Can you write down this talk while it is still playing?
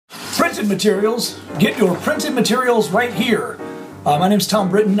printed materials. Get your printed materials right here. My name's Thom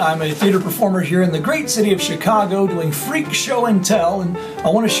Britton. I'm a theater performer here in the great city of Chicago doing FreakShow Tell, and I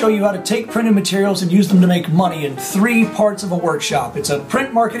want to show you how to take printed materials and use them to make money in 3 parts of a workshop. It's a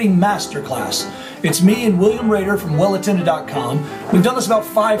print marketing masterclass. It's me and William Rader from wellattended.com. We've done this about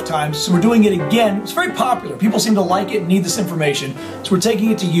 5 times, so we're doing it again. It's very popular. People seem to like it and need this information, so we're taking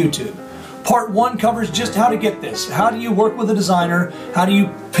it to YouTube. Part 1 covers just how to get this. How do you work with a designer? How do you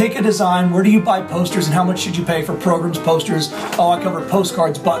pick a design? Where do you buy posters? And how much should you pay for programs, posters? Oh, I cover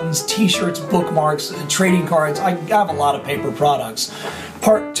postcards, buttons, t-shirts, bookmarks, trading cards. I have a lot of paper products.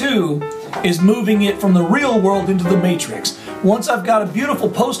 Part 2 is moving it from the real world into the matrix. Once I've got a beautiful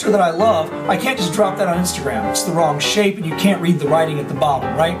poster that I love, I can't just drop that on Instagram. It's the wrong shape and you can't read the writing at the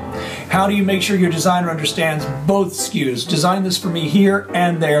bottom, right? How do you make sure your designer understands both SKUs? Design this for me here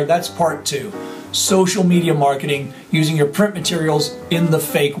and there. That's part 2. Social media marketing, using your print materials in the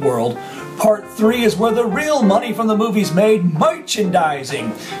fake world. Part 3 is where the real money from the movie's made,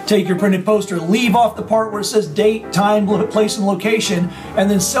 merchandising. Take your printed poster, leave off the part where it says date, time, place, and location, and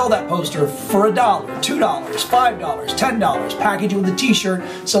then sell that poster for $1, $2, $5, $10. Package it with a t-shirt,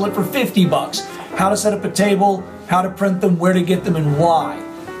 sell it for 50 bucks. How to set up a table, how to print them, where to get them, and why.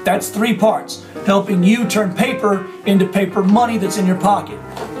 That's 3 parts, helping you turn paper into paper money that's in your pocket.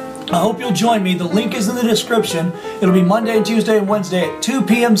 I hope you'll join me. The link is in the description. It'll be Monday, Tuesday, and Wednesday at 2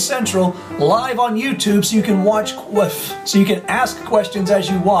 p.m. Central, live on YouTube, so you can ask questions as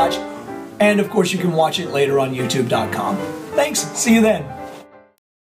you watch, and of course you can watch it later on YouTube.com. Thanks. See you then.